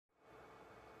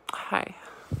Hi.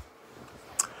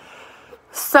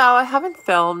 So I haven't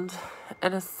filmed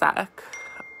in a sec.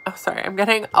 Oh, sorry. I'm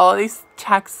getting all of these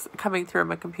texts coming through on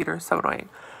my computer. So annoying.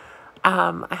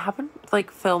 I haven't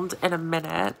filmed in a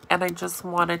minute, and I just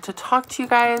wanted to talk to you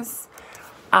guys.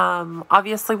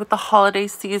 Obviously with the holiday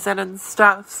season and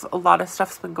stuff, a lot of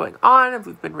stuff's been going on and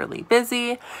we've been really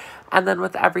busy. And then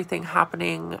with everything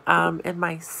happening, in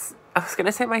my, I was going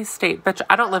to say my state, bitch,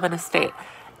 I don't live in a state.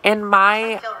 In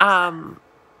my,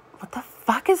 what the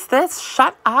fuck is this?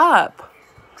 Shut up.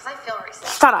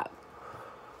 Shut up.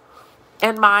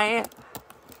 In my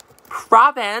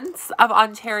province of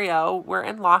Ontario, we're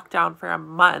in lockdown for a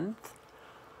month.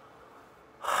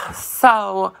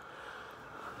 So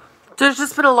there's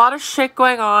just been a lot of shit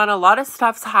going on. A lot of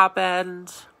stuff's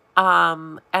happened.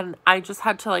 And I just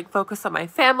had to focus on my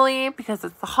family because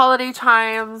it's the holiday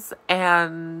times.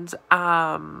 And,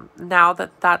 now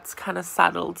that that's kind of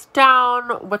settled down,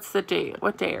 what's the date?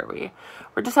 What day are we?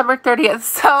 We're December 30th.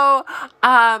 So,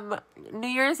 New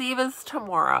Year's Eve is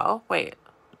tomorrow. Wait.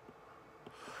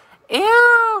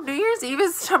 Ew, New Year's Eve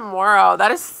is tomorrow.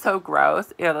 That is so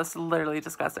gross. Ew, that's literally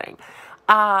disgusting.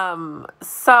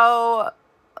 So,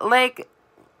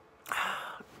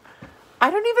 I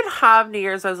don't even have New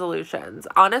Year's resolutions.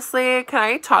 Honestly, can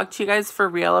I talk to you guys for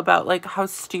real about how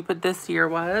stupid this year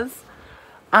was?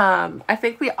 I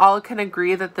think we all can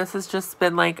agree that this has just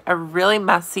been a really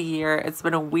messy year. It's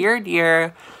been a weird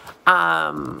year.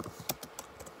 The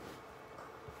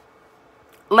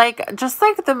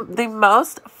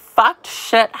most fucked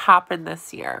shit happened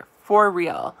this year, for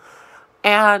real.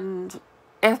 And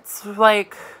it's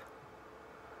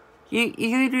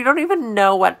you don't even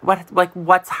know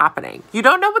what's happening. You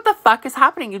don't know what the fuck is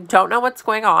happening. You don't know what's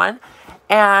going on.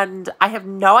 And I have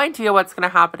no idea what's going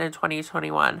to happen in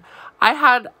 2021. I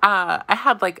had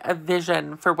a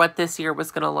vision for what this year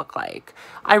was going to look like.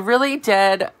 I really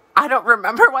did. I don't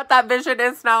remember what that vision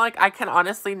is now. I can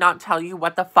honestly not tell you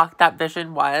what the fuck that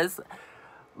vision was.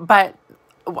 But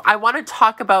I want to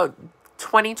talk about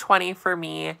 2020 for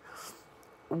me,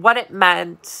 what it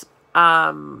meant.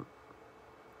 And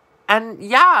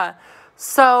yeah,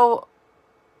 so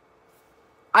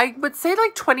I would say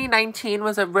 2019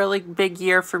 was a really big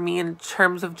year for me in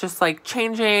terms of just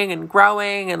changing and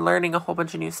growing and learning a whole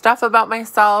bunch of new stuff about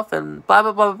myself and blah,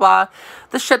 blah, blah, blah, blah.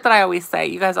 The shit that I always say.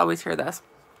 You guys always hear this.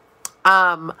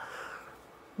 But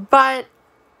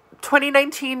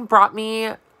 2019 brought me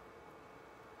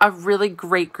a really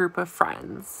great group of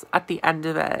friends at the end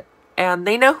of it. And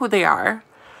they know who they are.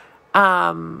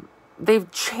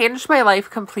 They've changed my life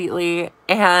completely.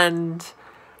 And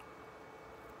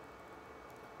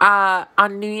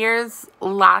on New Year's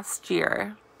last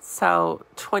year, so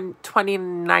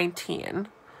 2019,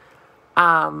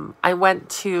 I went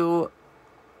to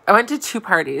two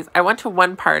parties. I went to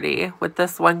one party with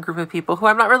this one group of people who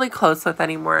I'm not really close with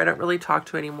anymore. I don't really talk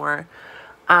to anymore,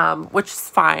 which is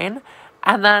fine.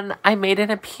 And then I made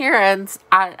an appearance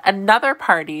at another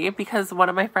party because one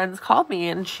of my friends called me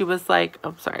and she was like,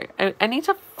 I'm sorry, I need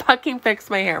to fucking fix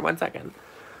my hair. 1 second.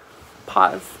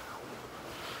 Pause.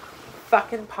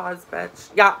 Fucking pause, bitch.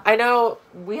 Yeah, I know.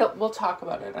 We'll talk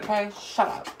about it, okay? Shut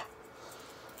up.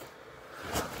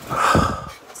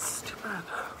 Stupid.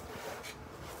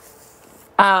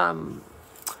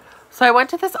 So I went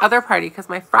to this other party because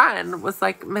my friend was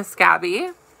like, Miss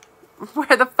Gabby,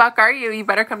 where the fuck are you? You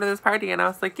better come to this party. And I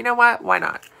was like, you know what? Why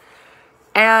not?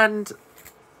 And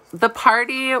the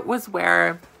party was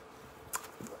where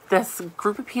this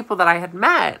group of people that I had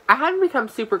met, I hadn't become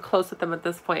super close with them at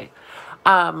this point.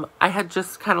 I had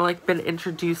just kind of been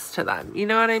introduced to them. You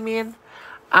know what I mean?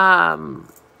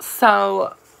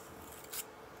 So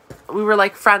we were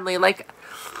friendly,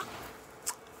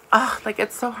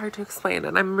 it's so hard to explain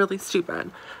and I'm really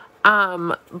stupid.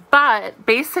 But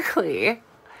basically,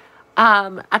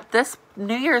 at this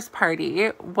New Year's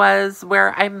party was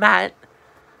where I met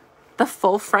the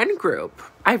full friend group.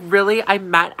 I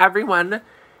met everyone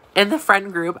in the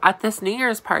friend group at this New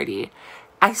Year's party.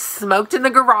 I smoked in the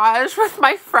garage with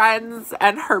my friends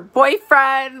and her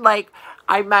boyfriend.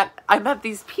 I met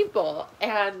these people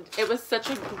and it was such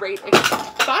a great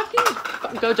fucking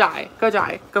go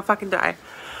fucking die.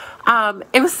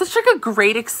 It was such a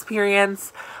great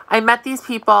experience. I met these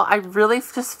people. I really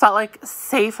just felt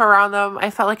safe around them. I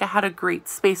felt I had a great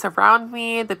space around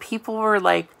me. The people were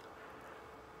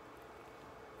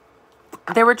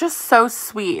they were just so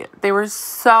sweet. They were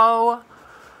so,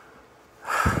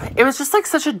 it was just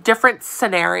such a different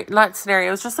scenario, not scenario.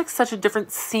 It was just such a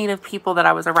different scene of people that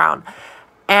I was around.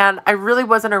 And I really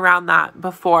wasn't around that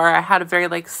before. I had a very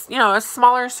a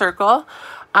smaller circle.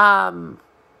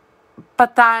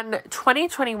 But then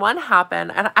 2021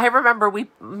 happened, and I remember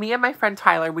me and my friend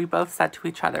Tyler, we both said to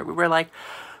each other, we were like,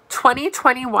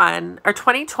 2021 or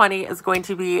 2020 is going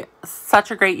to be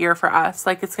such a great year for us.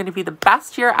 Like, it's going to be the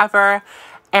best year ever.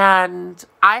 And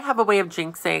I have a way of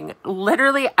jinxing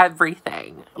literally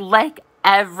everything. Like,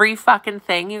 every fucking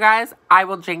thing, you guys, I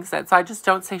will jinx it. So I just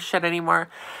don't say shit anymore.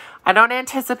 I don't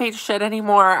anticipate shit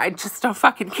anymore. I just don't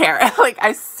fucking care. Like,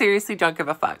 I seriously don't give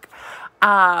a fuck.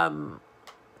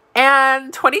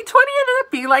 And 2020 ended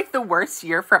up being like the worst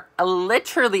year for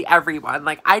literally everyone.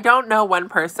 Like, I don't know one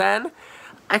person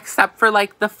except for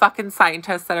like the fucking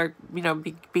scientists that are, you know,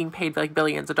 being paid like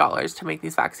billions of dollars to make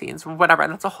these vaccines or whatever.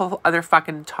 And that's a whole other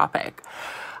fucking topic.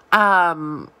 But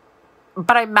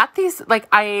I met these, like,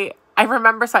 I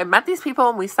remember, so I met these people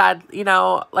and we said, you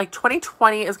know, like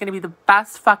 2020 is going to be the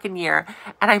best fucking year.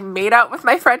 And I made out with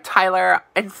my friend Tyler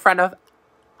in front of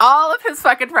all of his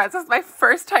fucking friends. This is my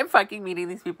first time fucking meeting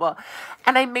these people.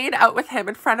 And I made out with him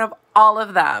in front of all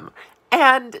of them.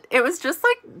 And it was just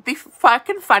like the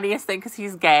fucking funniest thing because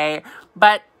he's gay.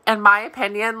 But in my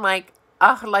opinion, like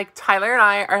Tyler and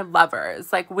I are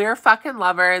lovers. Like, we're fucking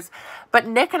lovers. But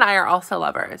Nick and I are also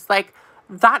lovers. Like,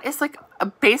 that is like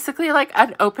basically like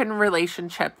an open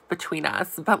relationship between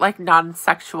us, but like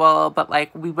non-sexual, but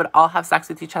like we would all have sex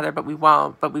with each other, but we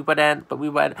won't, but we wouldn't, but we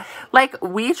would. Like,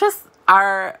 we just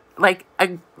are like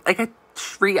a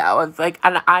trio of like,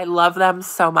 and I love them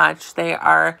so much. They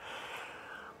are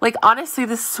like honestly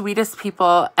the sweetest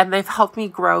people, and they've helped me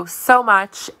grow so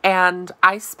much. And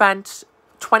I spent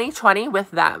 2020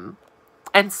 with them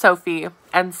and Sophie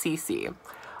and Cece.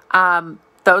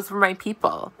 Those were my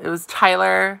people. It was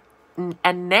Tyler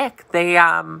and Nick.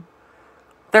 They're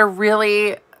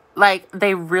really like,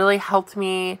 they really helped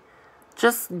me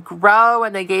just grow,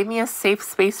 and they gave me a safe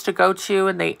space to go to,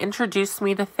 and they introduced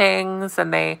me to things,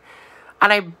 and I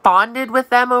bonded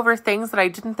with them over things that I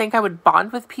didn't think I would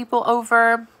bond with people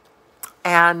over.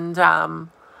 And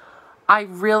I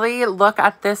really look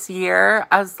at this year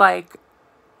as like,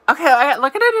 okay, I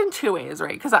look at it in two ways,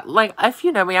 right? Because, like, if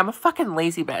you know me, I'm a fucking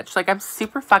lazy bitch. Like, I'm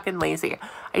super fucking lazy.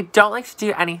 I don't like to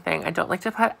do anything. I don't like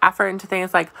to put effort into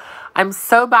things. Like, I'm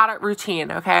so bad at routine,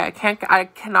 okay? I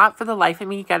cannot for the life of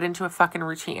me get into a fucking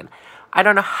routine. I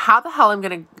don't know how the hell I'm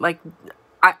gonna, like,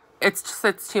 it's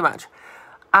too much.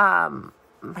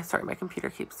 Sorry, my computer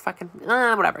keeps fucking,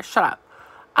 whatever, shut up.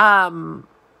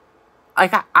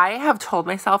 Like, I have told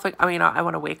myself, like, I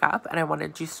want to wake up and I want to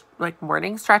do, like,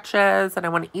 morning stretches and I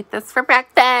want to eat this for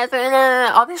breakfast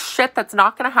and all this shit that's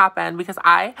not going to happen because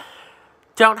I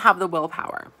don't have the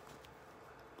willpower.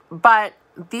 But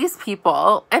these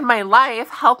people in my life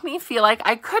help me feel like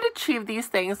I could achieve these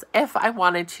things if I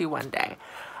wanted to one day.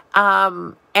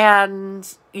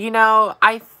 And, you know,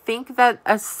 I think that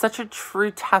as such a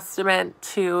true testament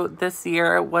to this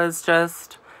year was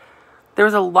just, there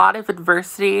was a lot of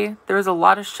adversity. There was a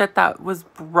lot of shit that was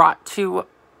brought to,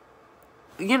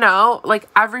 you know, like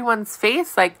everyone's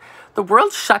face. Like, the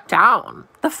world shut down.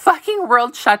 The fucking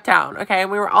world shut down. Okay.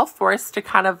 And we were all forced to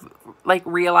kind of like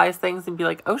realize things and be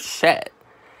like, oh shit.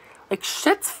 Like,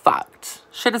 shit's fucked.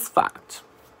 Shit is fucked.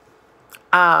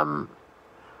 But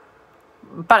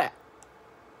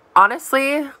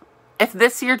honestly, if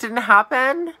this year didn't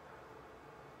happen,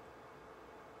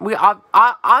 we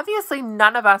obviously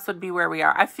none of us would be where we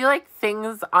are. I feel like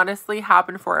things honestly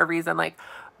happen for a reason. Like,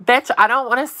 bitch, I don't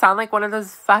want to sound like one of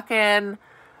those fucking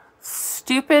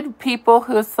stupid people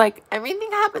who's like, everything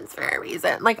happens for a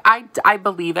reason. Like, I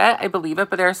believe it. I believe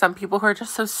it. But there are some people who are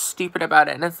just so stupid about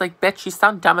it. And it's like, bitch, you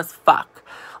sound dumb as fuck.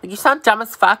 Like, you sound dumb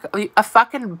as fuck. A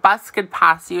fucking bus could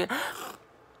pass you.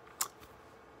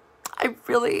 I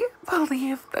really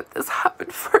believe that this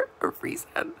happened for a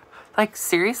reason. Like,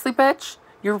 seriously, bitch?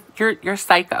 You're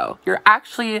psycho.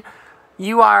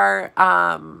 You are,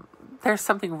 there's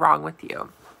something wrong with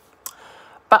you.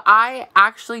 But I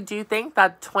actually do think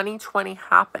that 2020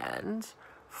 happened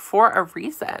for a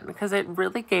reason, because it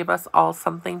really gave us all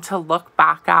something to look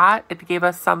back at. It gave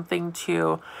us something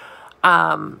to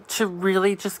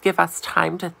really just give us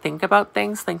time to think about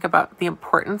things, think about the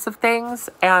importance of things.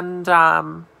 And,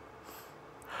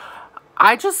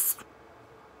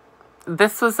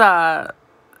 this was a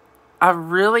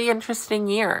really interesting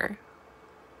year.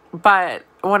 But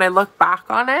when I look back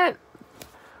on it,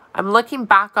 I'm looking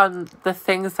back on the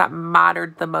things that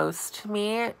mattered the most to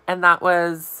me. And that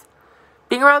was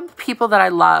being around the people that I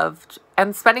loved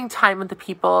and spending time with the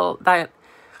people that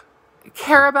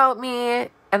care about me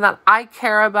and that I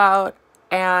care about.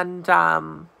 And,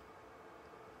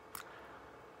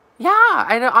 yeah,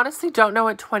 I honestly don't know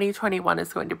what 2021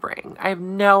 is going to bring. I have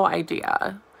no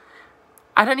idea.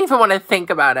 I don't even want to think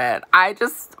about it. I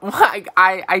just, like,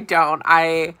 I don't.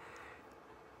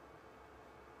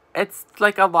 It's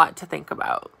like a lot to think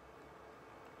about.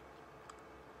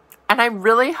 And I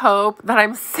really hope that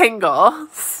I'm single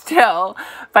still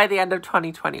by the end of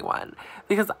 2021.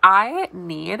 Because I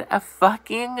need a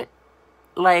fucking,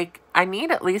 like, I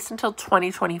need at least until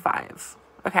 2025.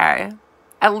 Okay?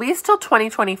 At least till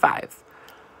 2025.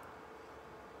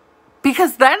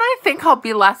 Because then I think I'll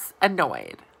be less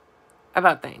annoyed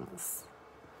about things.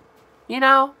 You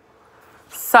know?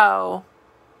 So,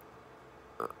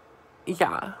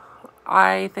 yeah.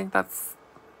 I think that's...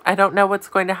 I don't know what's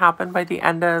going to happen by the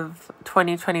end of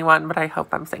 2021, but I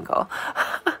hope I'm single.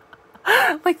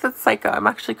 Like, that's psycho. I'm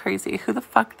actually crazy. Who the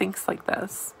fuck thinks like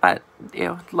this? But,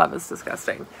 ew, love is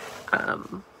disgusting.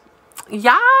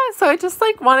 Yeah, so I just,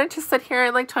 like, wanted to sit here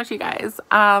and, like, talk to you guys.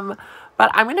 But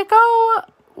I'm gonna go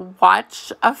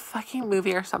watch a fucking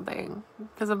movie or something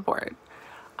because I'm bored.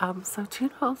 So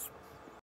toodles.